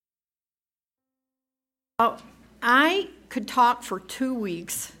Oh, I could talk for 2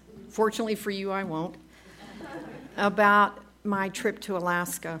 weeks, fortunately for you I won't, about my trip to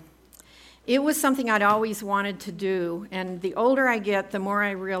Alaska. It was something I'd always wanted to do, and the older I get, the more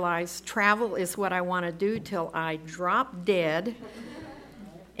I realize travel is what I want to do till I drop dead.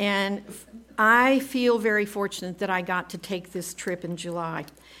 And I feel very fortunate that I got to take this trip in July.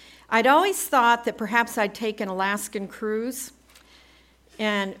 I'd always thought that perhaps I'd take an Alaskan cruise.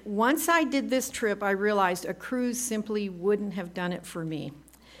 And once I did this trip, I realized a cruise simply wouldn't have done it for me.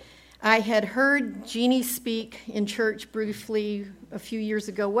 I had heard Jeannie speak in church briefly a few years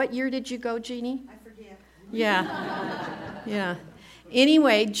ago. What year did you go, Jeannie? I forget. Yeah.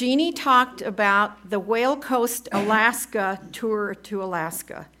 Anyway, Jeannie talked about the Whale Coast, Alaska tour to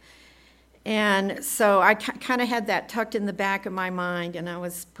Alaska. And so I kind of had that tucked in the back of my mind, and I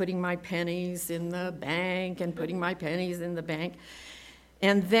was putting my pennies in the bank and putting my pennies in the bank.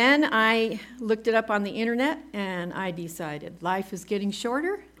 And then I looked it up on the internet, and I decided life is getting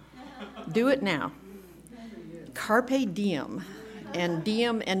shorter. Do it now. Carpe diem, and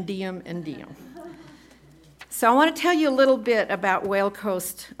diem, and diem, and diem. So I want to tell you a little bit about Whale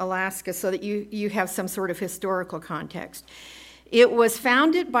Coast, Alaska, so that you have some sort of historical context. It was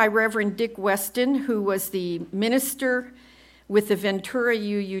founded by Reverend Dick Weston, who was the minister with the Ventura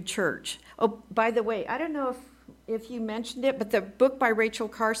UU Church. Oh, by the way, I don't know if you mentioned it, but the book by Rachel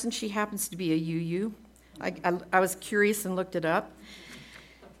Carson, she happens to be a UU. I was curious and looked it up.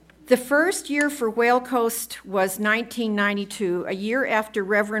 The first year for Whale Coast was 1992, a year after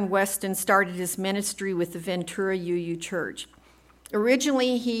Reverend Weston started his ministry with the Ventura UU Church.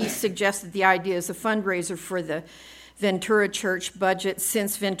 Originally, he suggested the idea as a fundraiser for the Ventura Church budget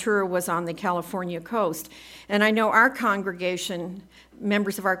since Ventura was on the California coast. And I know our congregation,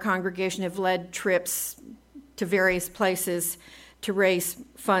 members of our congregation, have led trips to various places to raise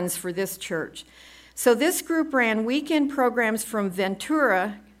funds for this church. So this group ran weekend programs from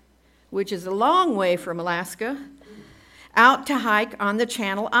Ventura, which is a long way from Alaska, out to hike on the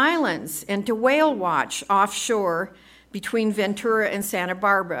Channel Islands and to whale watch offshore between Ventura and Santa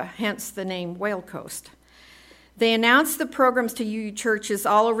Barbara, hence the name Whale Coast. They announced the programs to UU churches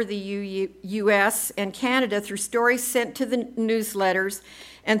all over the U.S. and Canada through stories sent to the newsletters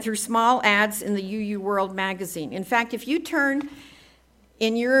and through small ads in the UU World magazine. In fact, if you turn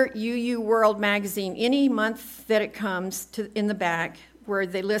in your UU World magazine any month that it comes to in the back, where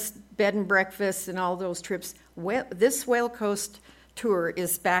they list bed and breakfasts and all those trips, this Whale Coast tour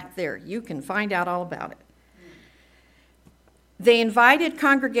is back there. You can find out all about it. They invited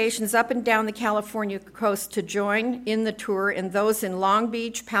congregations up and down the California coast to join in the tour, and those in Long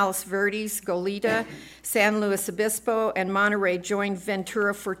Beach, Palos Verdes, Goleta, San Luis Obispo, and Monterey joined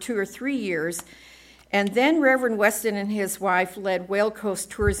Ventura for 2 or 3 years. And then Reverend Weston and his wife led Whale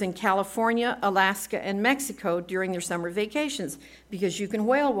Coast tours in California, Alaska, and Mexico during their summer vacations, because you can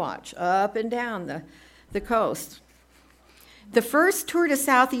whale watch up and down the coast. The first tour to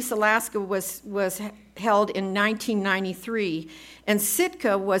Southeast Alaska was held in 1993, and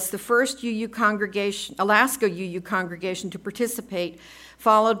Sitka was the first Alaska UU congregation to participate,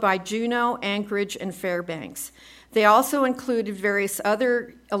 followed by Juneau, Anchorage, and Fairbanks. They also included various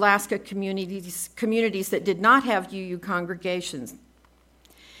other Alaska communities that did not have UU congregations.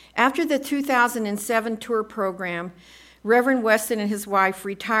 After the 2007 tour program, Reverend Weston and his wife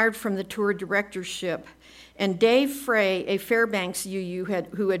retired from the tour directorship, and Dave Frey, a Fairbanks UU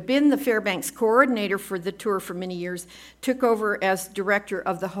who had been the Fairbanks coordinator for the tour for many years, took over as director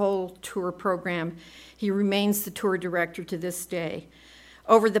of the whole tour program. He remains the tour director to this day.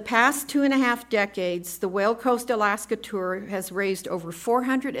 Over the past 2.5 decades, the Whale Coast Alaska Tour has raised over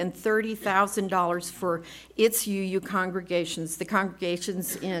 $430,000 for its UU congregations, the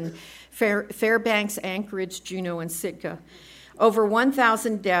congregations in Fairbanks, Anchorage, Juneau, and Sitka. Over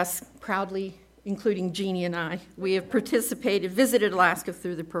 1,000 desks, proudly including Jeannie and I, we have visited Alaska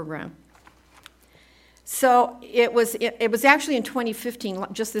through the program. So it was actually in 2015,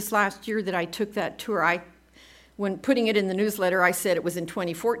 just this last year, that I took that tour. When putting it in the newsletter, I said it was in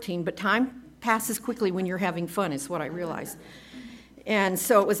 2014, but time passes quickly when you're having fun, is what I realized. And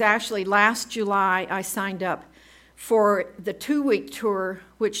so it was actually last July I signed up for the 2-week tour,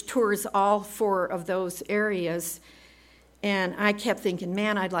 which tours all 4 of those areas. And I kept thinking,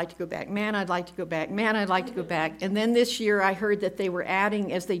 man, I'd like to go back. Man, I'd like to go back. Man, I'd like to go back. And then this year I heard that they were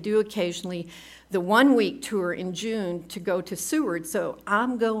adding, as they do occasionally, the 1-week tour in June to go to Seward. So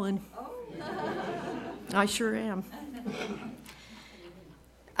I'm going. I sure am.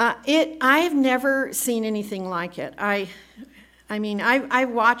 I have never seen anything like it. I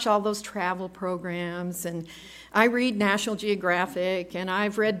watch all those travel programs, and I read National Geographic, and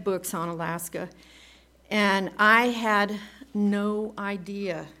I've read books on Alaska. And I had no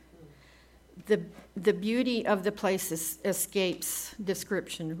idea. The beauty of the place escapes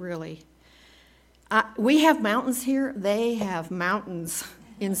description, really. We have mountains here. They have mountains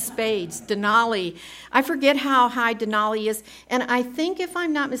in spades. Denali. I forget how high Denali is. And I think, if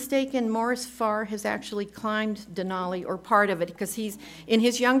I'm not mistaken, Morris Farr has actually climbed Denali, or part of it, because in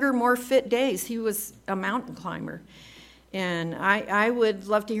his younger, more fit days, he was a mountain climber. And I would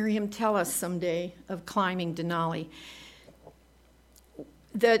love to hear him tell us someday of climbing Denali.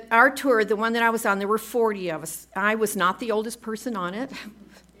 Our tour, the one that I was on, there were 40 of us. I was not the oldest person on it.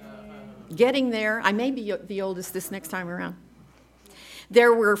 Getting there, I may be the oldest this next time around.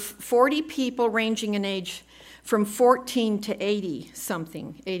 There were 40 people ranging in age from 14 to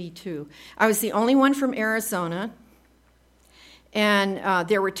 80-something, 82. I was the only one from Arizona, and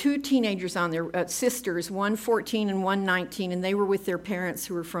there were 2 teenagers on there, sisters, one 14 and one 19, and they were with their parents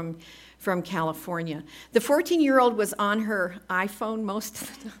who were from California. The 14-year-old was on her iPhone most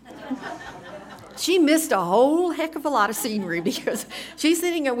of the time. She missed a whole heck of a lot of scenery because she's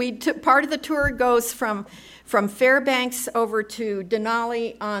sitting. Part of the tour goes from Fairbanks over to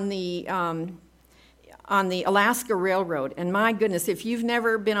Denali on the Alaska Railroad. And my goodness, if you've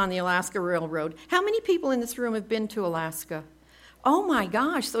never been on the Alaska Railroad, how many people in this room have been to Alaska? Oh my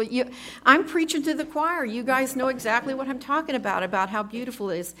gosh! So I'm preaching to the choir. You guys know exactly what I'm talking about how beautiful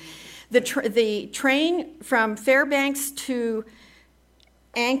it is. The train from Fairbanks to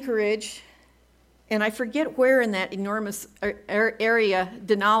Anchorage, and I forget where in that enormous area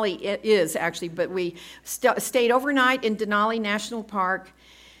Denali is, actually, but we stayed overnight in Denali National Park,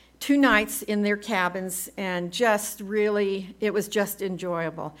 2 nights in their cabins, and it was just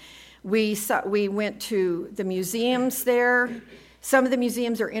enjoyable. We went to the museums there. Some of the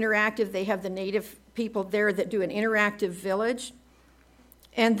museums are interactive. They have the native people there that do an interactive village.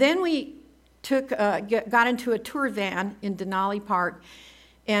 And then we got into a tour van in Denali Park,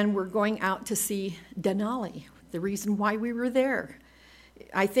 and we're going out to see Denali, the reason why we were there.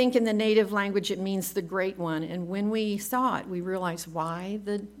 I think in the native language it means the great one, and when we saw it, we realized why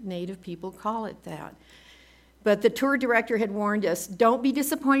the native people call it that. But the tour director had warned us, don't be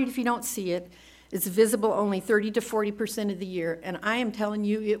disappointed if you don't see it. It's visible only 30 to 40% of the year, and I am telling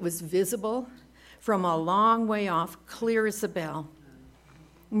you, it was visible from a long way off, clear as a bell.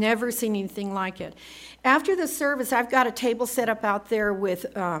 Never seen anything like it. After the service, I've got a table set up out there with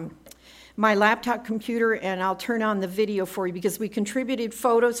my laptop computer, and I'll turn on the video for you because we contributed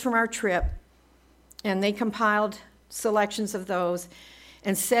photos from our trip, and they compiled selections of those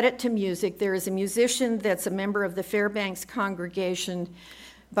and set it to music. There is a musician that's a member of the Fairbanks congregation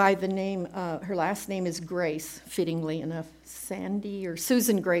by the name, her last name is Grace, fittingly enough, Sandy or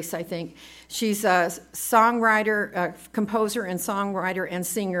Susan Grace, I think. She's a songwriter, composer and songwriter and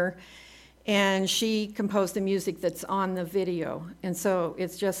singer, and she composed the music that's on the video, and so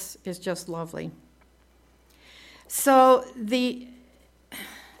it's just lovely. So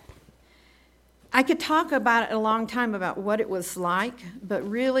I could talk about it a long time about what it was like, but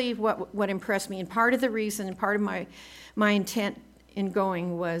really what impressed me, and part of the reason and part of my intent in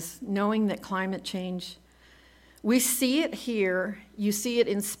going was knowing that climate change, we see it here, you see it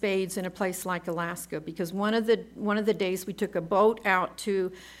in spades in a place like Alaska, because one of the days we took a boat out to,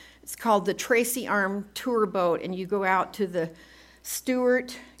 it's called the Tracy Arm Tour Boat, and you go out to the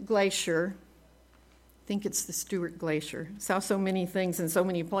Stewart Glacier. I think it's the Stewart Glacier. Saw so many things in so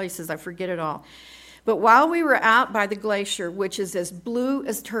many places, I forget it all. But while we were out by the glacier, which is as blue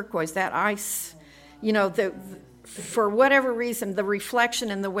as turquoise, that ice, for whatever reason, the reflection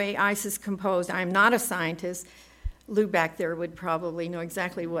and the way ice is composed, I'm not a scientist. Lou back there would probably know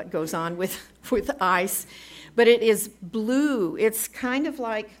exactly what goes on with ice. But it is blue. It's kind of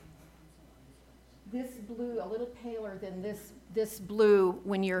like this blue, a little paler than this blue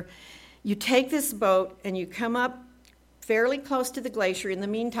when you take this boat and you come up fairly close to the glacier. In the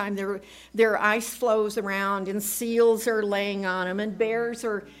meantime, there are ice floes around, and seals are laying on them, and bears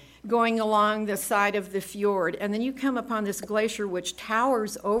are going along the side of the fjord, and then you come upon this glacier which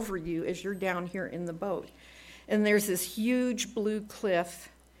towers over you as you're down here in the boat. And there's this huge blue cliff,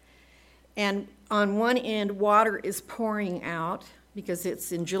 and on one end water is pouring out because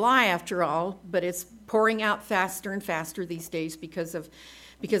it's in July after all, but it's pouring out faster and faster these days because of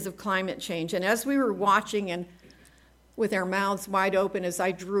climate change. And as we were watching and with our mouths wide open as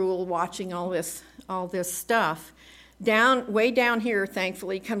I drool watching all this stuff, way down here,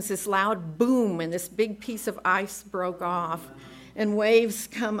 thankfully, comes this loud boom, and this big piece of ice broke off, and waves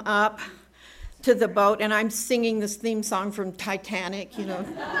come up to the boat, and I'm singing this theme song from Titanic,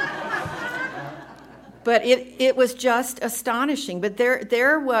 But it was just astonishing. But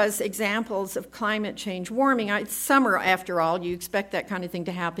there was examples of climate change warming. It's summer, after all. You expect that kind of thing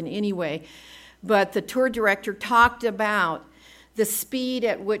to happen anyway. But the tour director talked about the speed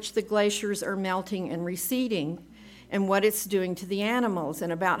at which the glaciers are melting and receding and what it's doing to the animals,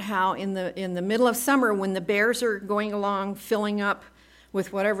 and about how in the middle of summer, when the bears are going along filling up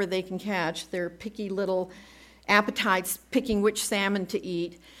with whatever they can catch, their picky little appetites, picking which salmon to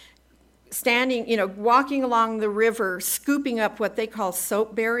eat, walking along the river, scooping up what they call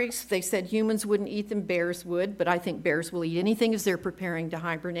soap berries. They said humans wouldn't eat them, bears would, but I think bears will eat anything as they're preparing to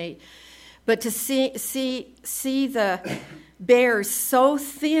hibernate. But to see the bears so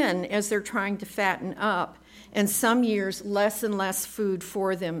thin as they're trying to fatten up, and some years less and less food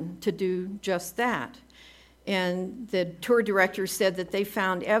for them to do just that. And the tour director said that they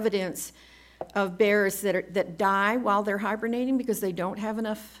found evidence of bears that die while they're hibernating because they don't have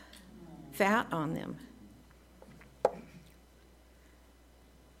enough fat on them.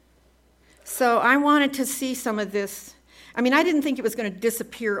 So I wanted to see some of this. I mean, I didn't think it was going to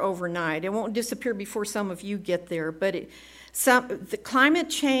disappear overnight. It won't disappear before some of you get there, but the climate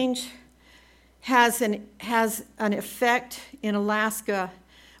change has an effect in Alaska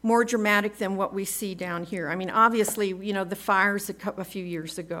more dramatic than what we see down here. I mean, obviously, the fires a few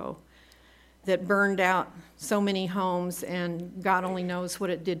years ago that burned out so many homes, and God only knows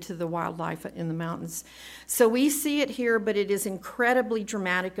what it did to the wildlife in the mountains. So we see it here, but it is incredibly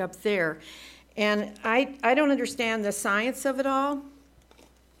dramatic up there. And I don't understand the science of it all,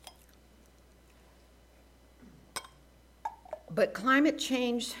 but climate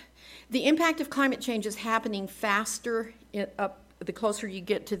change, the impact of climate change is happening faster up the closer you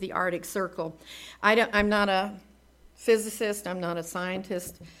get to the Arctic Circle. I'm not a physicist, I'm not a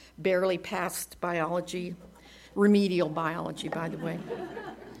scientist, barely passed biology, remedial biology, by the way.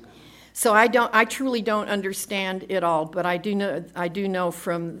 So I truly don't understand it all, but I do know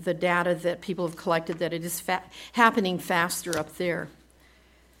from the data that people have collected that it is happening faster up there.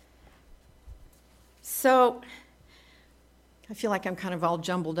 So I feel like I'm kind of all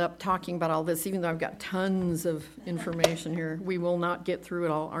jumbled up talking about all this, even though I've got tons of information here. We will not get through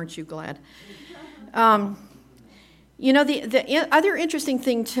it all, aren't you glad? The other interesting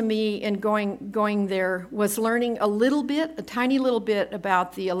thing to me in going there was learning a tiny little bit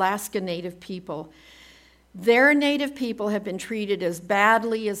about the Alaska Native people. Their Native people have been treated as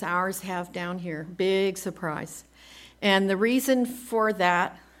badly as ours have down here. Big surprise. And the reason for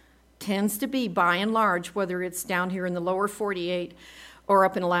that tends to be, by and large, whether it's down here in the lower 48 or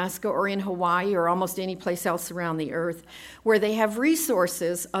up in Alaska or in Hawaii or almost any place else around the earth, where they have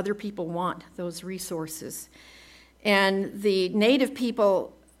resources, other people want those resources. And the Native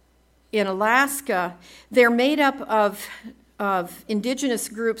people in Alaska, they're made up of indigenous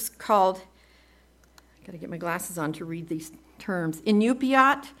groups called, I gotta get my glasses on to read these terms,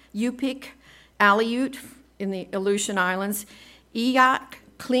 Inupiat, Yupik, Aleut in the Aleutian Islands, Iyak,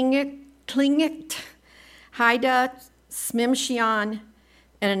 Tlingit, Haida, Smimshian,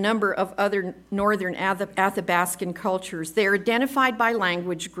 and a number of other northern Athabascan cultures. They are identified by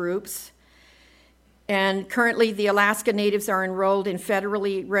language groups, and currently the Alaska Natives are enrolled in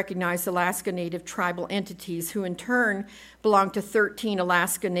federally recognized Alaska Native tribal entities, who in turn belong to 13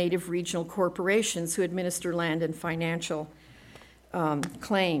 Alaska Native regional corporations who administer land and financial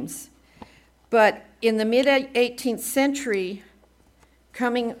claims. But in the mid-18th century,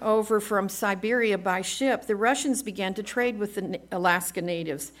 coming over from Siberia by ship, the Russians began to trade with the Alaska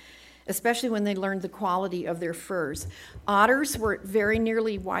Natives, especially when they learned the quality of their furs. Otters were very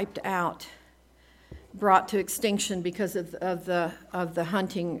nearly wiped out, brought to extinction because of the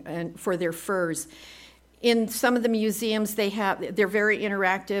hunting and for their furs. In some of the museums they're very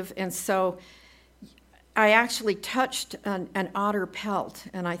interactive, and so I actually touched an otter pelt,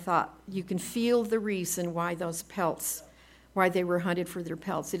 and I thought, you can feel the reason why they were hunted for their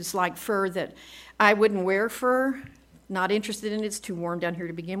pelts. It is like fur that I wouldn't wear fur, not interested in it, it's too warm down here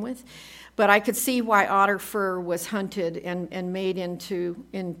to begin with. But I could see why otter fur was hunted and made into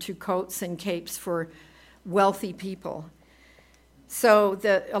coats and capes for wealthy people. So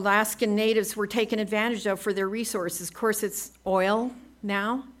the Alaskan Natives were taken advantage of for their resources. Of course, it's oil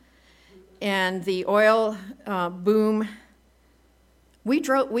now, and the oil boom. We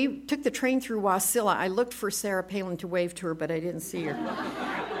took the train through Wasilla. I looked for Sarah Palin to wave to her, but I didn't see her.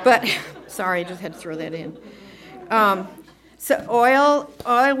 But sorry, I just had to throw that in. So oil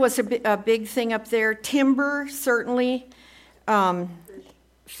was a big thing up there. Timber, certainly.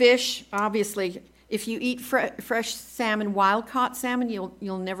 Fish, obviously. If you eat fresh salmon, wild-caught salmon,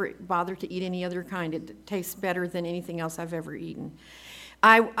 you'll never bother to eat any other kind. It tastes better than anything else I've ever eaten.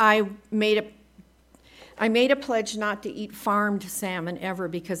 I made I made a pledge not to eat farmed salmon ever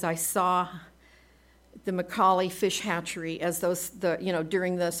because I saw the Macaulay fish hatchery as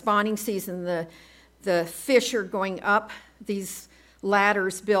during the spawning season, the fish are going up these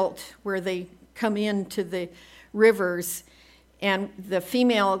ladders built where they come into the rivers, and the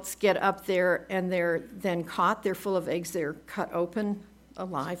females get up there and they're then caught. They're full of eggs. They're cut open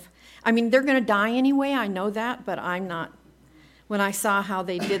alive. I mean, they're going to die anyway. I know that, but I'm not. When I saw how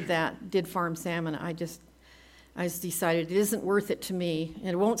they did farm salmon, I just decided it isn't worth it to me. And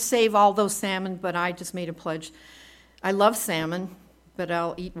it won't save all those salmon, but I just made a pledge. I love salmon, but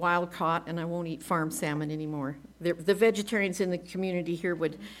I'll eat wild caught, and I won't eat farm salmon anymore. The vegetarians in the community here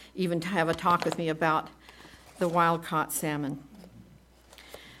would even have a talk with me about the wild caught salmon.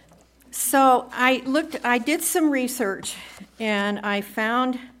 So I did some research, and I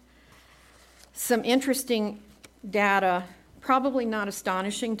found some interesting data, probably not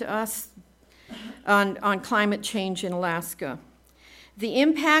astonishing to us, on climate change in Alaska. The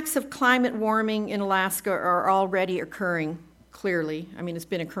impacts of climate warming in Alaska are already occurring, clearly. I mean, it's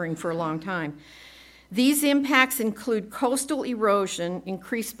been occurring for a long time. These impacts include coastal erosion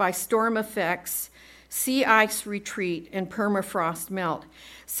increased by storm effects, sea ice retreat, and permafrost melt.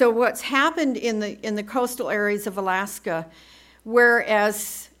 So what's happened in the coastal areas of Alaska,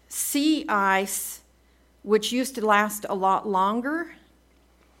 whereas sea ice, which used to last a lot longer,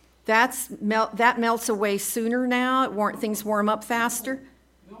 that melts away sooner now. Things warm up faster.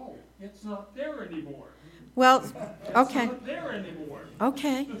 No, it's not there anymore. Well, okay. It's not there anymore.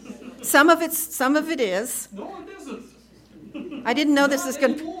 Okay. Some of it is. No, it isn't. I didn't know this was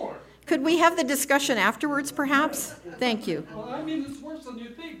going to. Anymore. Could we have the discussion afterwards, perhaps? Thank you. Well, I mean, it's worse than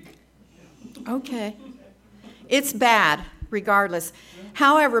you think. Okay. It's bad, regardless.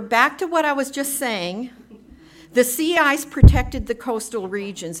 However, back to what I was just saying. The sea ice protected the coastal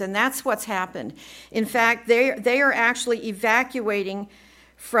regions, and that's what's happened. In fact, they are actually evacuating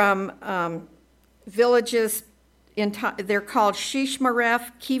from villages. They're called Shishmaref,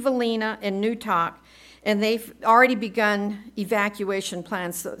 Kivalina, and Nutak, and they've already begun evacuation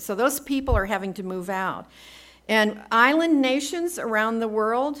plans. So those people are having to move out. And island nations around the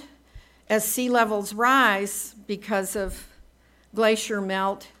world, as sea levels rise because of glacier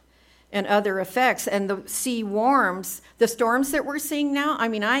melt and other effects, and the sea warms, the storms that we're seeing now, I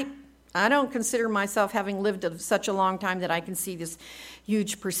mean, I don't consider myself having lived such a long time that I can see this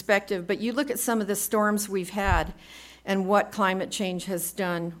huge perspective, but you look at some of the storms we've had and what climate change has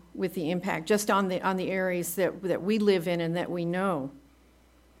done with the impact just on the areas that we live in and that we know.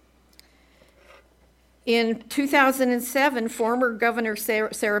 In 2007, former Governor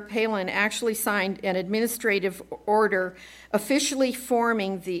Sarah Palin actually signed an administrative order officially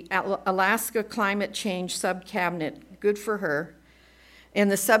forming the Alaska Climate Change Subcabinet. Good for her. And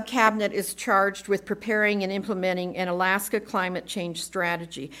the subcabinet is charged with preparing and implementing an Alaska climate change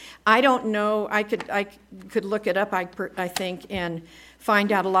strategy. I don't know. I could look it up, I think, and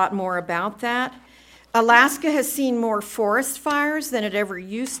find out a lot more about that. Alaska has seen more forest fires than it ever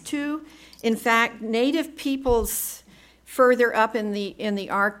used to. In fact, native peoples further up in the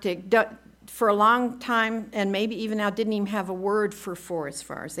Arctic for a long time, and maybe even now, didn't even have a word for forest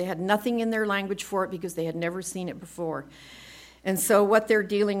fires. They had nothing in their language for it because they had never seen it before. And so what they're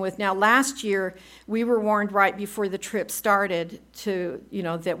dealing with now, last year, we were warned right before the trip started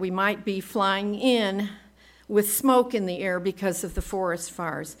that we might be flying in with smoke in the air because of the forest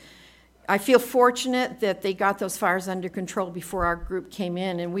fires. I feel fortunate that they got those fires under control before our group came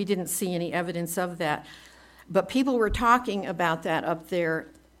in, and we didn't see any evidence of that. But people were talking about that up there,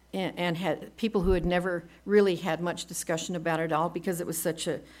 and had people who had never really had much discussion about it at all because it was such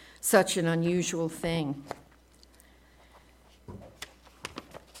an unusual thing.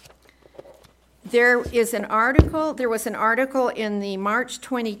 There was an article in the March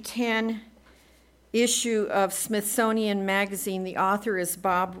 2010 issue of Smithsonian Magazine. The author is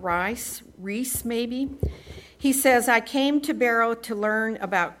Bob Reese, maybe. He says, I came to Barrow to learn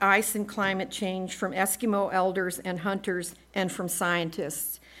about ice and climate change from Eskimo elders and hunters and from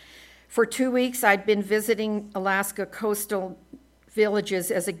scientists. For 2 weeks, I'd been visiting Alaska coastal villages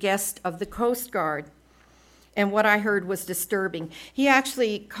as a guest of the Coast Guard. And what I heard was disturbing. He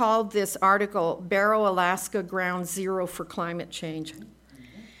actually called this article Barrow, Alaska, Ground Zero for Climate Change.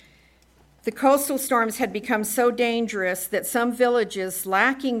 The coastal storms had become so dangerous that some villages,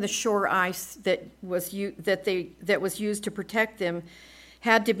 lacking the shore ice that was used to protect them,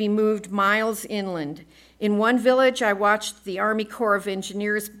 had to be moved miles inland. In one village, I watched the Army Corps of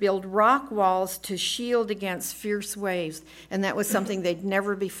Engineers build rock walls to shield against fierce waves, and that was something they'd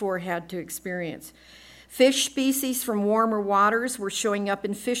never before had to experience. Fish species from warmer waters were showing up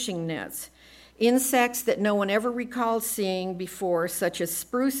in fishing nets. Insects that no one ever recalled seeing before, such as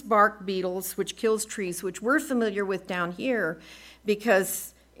spruce bark beetles, which kills trees, which we're familiar with down here,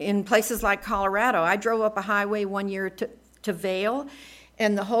 because in places like Colorado, I drove up a highway one year to Vail,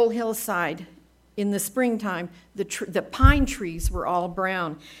 and the whole hillside in the springtime, the pine trees were all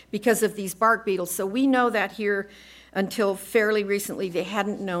brown because of these bark beetles. So we know that here until fairly recently. They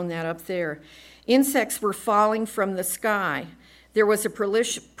hadn't known that up there. Insects were falling from the sky. There was a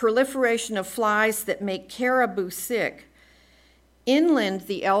proliferation of flies that make caribou sick. Inland,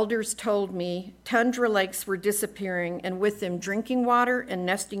 the elders told me, tundra lakes were disappearing, and with them drinking water and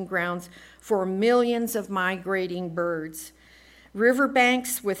nesting grounds for millions of migrating birds.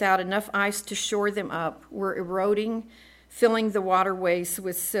 Riverbanks without enough ice to shore them up were eroding, filling the waterways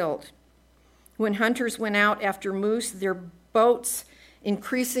with silt. When hunters went out after moose, their boats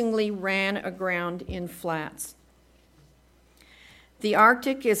increasingly ran aground in flats. The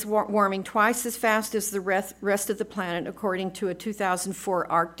Arctic is warming twice as fast as the rest of the planet, according to a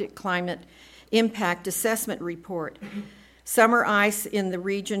 2004 Arctic Climate Impact Assessment report. Summer ice in the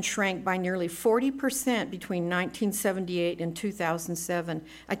region shrank by nearly 40% between 1978 and 2007.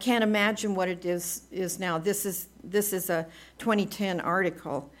 I can't imagine what it is now. This is a 2010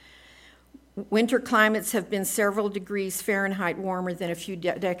 article. Winter climates have been several degrees Fahrenheit warmer than a few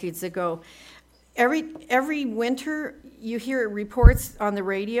decades ago. Every winter, you hear reports on the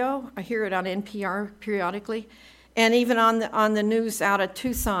radio. I hear it on NPR periodically, and even on the news out of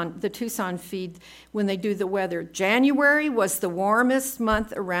Tucson, the Tucson feed, when they do the weather. January was the warmest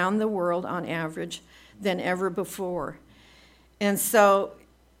month around the world on average than ever before. And so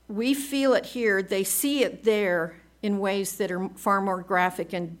we feel it here. They see it there in ways that are far more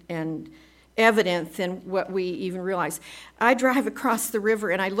graphic and evident than what we even realize. I drive across the river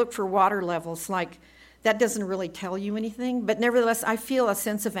and I look for water levels. Like, that doesn't really tell you anything, but nevertheless, I feel a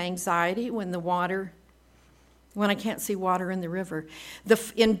sense of anxiety when I can't see water in the river.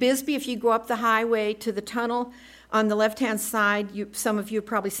 In Bisbee, if you go up the highway to the tunnel, on the left-hand side, some of you have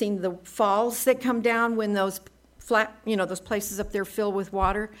probably seen the falls that come down when those those places up there fill with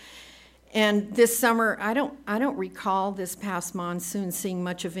water. And this summer, I don't recall this past monsoon seeing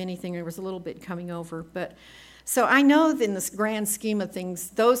much of anything. There was a little bit coming over, but so I know that in this grand scheme of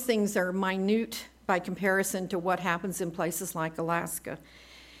things, those things are minute by comparison to what happens in places like Alaska.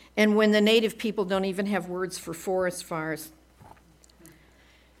 And when the native people don't even have words for forest fires.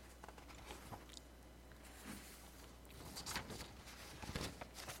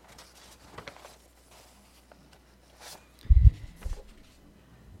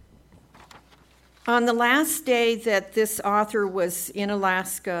 On the last day that this author was in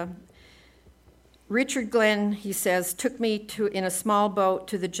Alaska, Richard Glenn, he says, took me in a small boat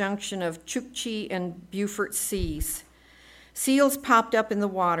to the junction of Chukchi and Beaufort Seas. Seals popped up in the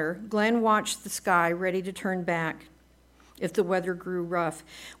water. Glenn watched the sky, ready to turn back if the weather grew rough.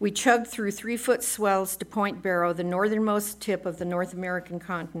 We chugged through 3-foot swells to Point Barrow, the northernmost tip of the North American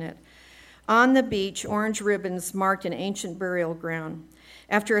continent. On the beach, orange ribbons marked an ancient burial ground.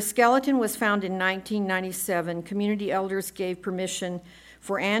 After a skeleton was found in 1997, community elders gave permission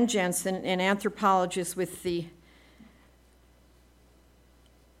for Ann Jensen, an anthropologist with the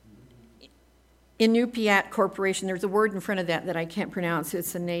Inupiat Corporation. There's a word in front of that I can't pronounce.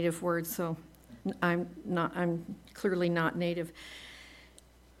 It's a native word, so I'm clearly not native.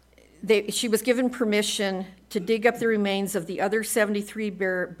 She was given permission to dig up the remains of the other 73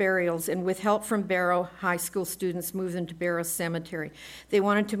 burials, and with help from Barrow High School students, move them to Barrow Cemetery. They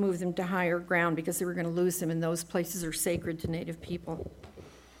wanted to move them to higher ground because they were going to lose them, and those places are sacred to Native people.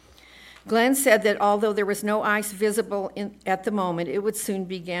 Glenn said that although there was no ice visible at the moment, it would soon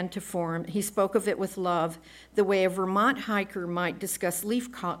begin to form. He spoke of it with love, the way a Vermont hiker might discuss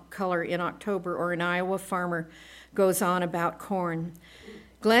leaf color in October, or an Iowa farmer goes on about corn.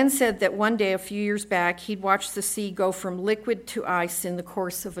 Glenn said that one day a few years back, he'd watched the sea go from liquid to ice in the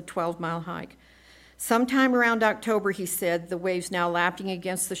course of a 12-mile hike. Sometime around October, he said, the waves now lapping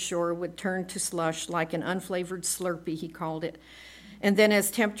against the shore would turn to slush, like an unflavored Slurpee, he called it. And then as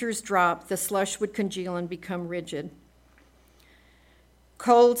temperatures dropped, the slush would congeal and become rigid.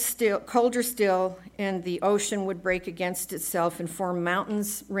 Colder still, and the ocean would break against itself and form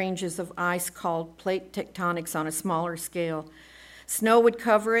mountains, ranges of ice called plate tectonics on a smaller scale. Snow would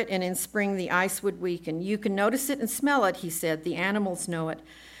cover it, and in spring the ice would weaken. You can notice it and smell it, he said. The animals know it.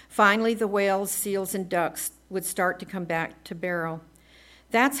 Finally, the whales, seals, and ducks would start to come back to Barrow.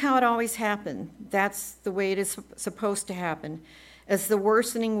 That's how it always happened. That's the way it is supposed to happen. As the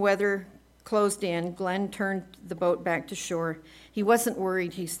worsening weather closed in, Glenn turned the boat back to shore. He wasn't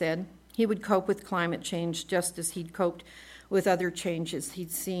worried, he said. He would cope with climate change just as he'd coped with other changes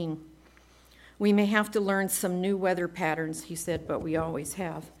he'd seen. We may have to learn some new weather patterns, he said, but we always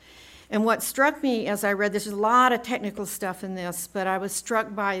have. And what struck me as I read this, there's a lot of technical stuff in this, but I was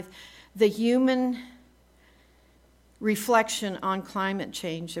struck by the human reflection on climate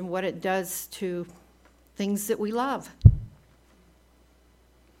change and what it does to things that we love.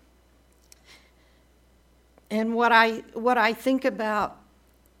 And what I think about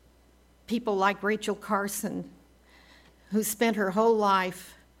people like Rachel Carson, who spent her whole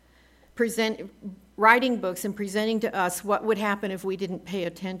life writing books and presenting to us what would happen if we didn't pay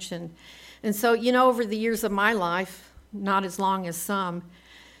attention. And so, over the years of my life, not as long as some,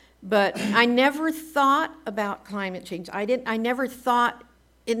 but I never thought about climate change. I never thought,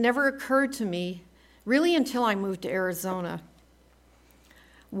 it never occurred to me, really until I moved to Arizona,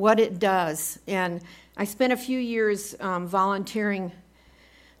 what it does. And I spent a few years volunteering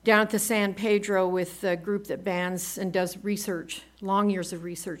down at the San Pedro with a group that bans and does research, long years of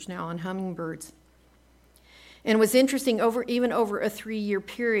research now on hummingbirds. And it was interesting, even over a 3-year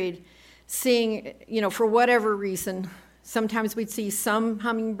period, seeing, for whatever reason, sometimes we'd see some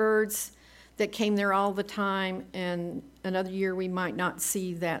hummingbirds that came there all the time, and another year we might not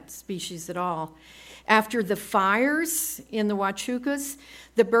see that species at all. After the fires in the Huachucas,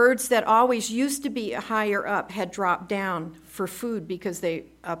 the birds that always used to be higher up had dropped down for food because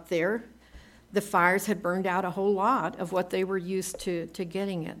up there, the fires had burned out a whole lot of what they were used to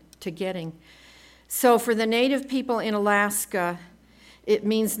getting. So for the native people in Alaska, it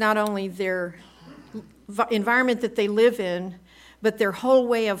means not only their environment that they live in, but their whole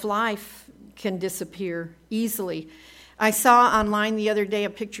way of life can disappear easily. I saw online the other day a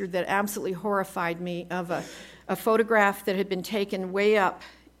picture that absolutely horrified me of a photograph that had been taken way up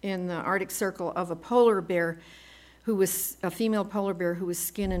in the Arctic Circle of a polar bear who was a female polar bear who was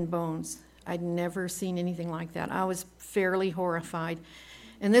skin and bones. I'd never seen anything like that. I was fairly horrified.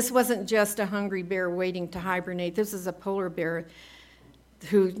 And this wasn't just a hungry bear waiting to hibernate. This is a polar bear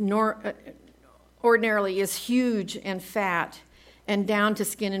who ordinarily is huge and fat and down to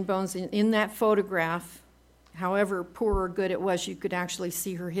skin and bones. In that photograph, however poor or good it was, you could actually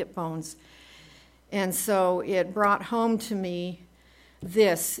see her hip bones. And so it brought home to me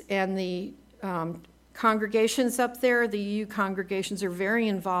this. And the congregations up there, the UU congregations, are very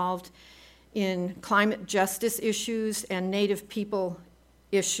involved in climate justice issues and Native people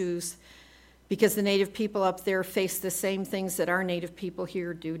issues, because the Native people up there face the same things that our Native people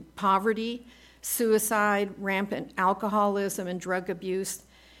here do: poverty, suicide, rampant alcoholism, and drug abuse.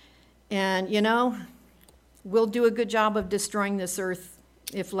 And, we'll do a good job of destroying this earth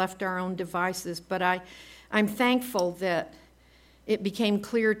if left to our own devices. But I'm thankful that it became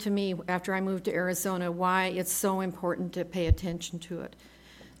clear to me after I moved to Arizona why it's so important to pay attention to it.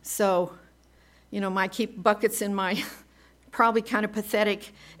 So, I keep buckets in my probably kind of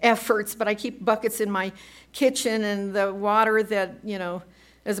pathetic efforts, but I keep buckets in my kitchen, and the water that,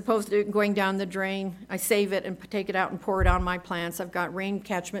 as opposed to going down the drain, I save it and take it out and pour it on my plants. I've got rain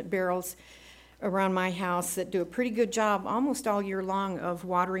catchment barrels around my house that do a pretty good job almost all year long of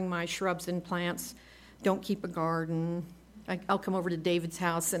watering my shrubs and plants. Don't keep a garden. I'll come over to David's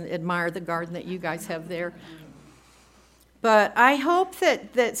house and admire the garden that you guys have there. But I hope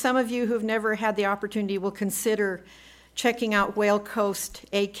that some of you who've never had the opportunity will consider checking out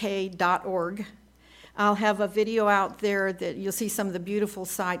whalecoastak.org. I'll have a video out there that you'll see some of the beautiful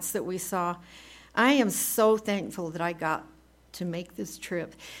sights that we saw. I am so thankful that I got to make this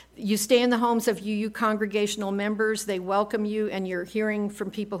trip. You stay in the homes of UU congregational members. They welcome you, and you're hearing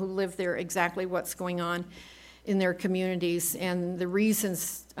from people who live there exactly what's going on in their communities and the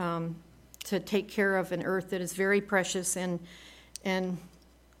reasons to take care of an earth that is very precious and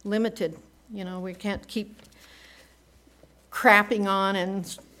limited. We can't keep crapping on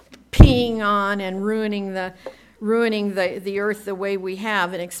and peeing on and ruining the earth the way we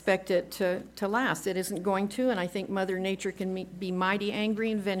have and expect it to last. It isn't going to, and I think Mother Nature can be mighty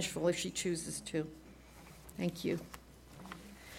angry and vengeful if she chooses to. Thank you.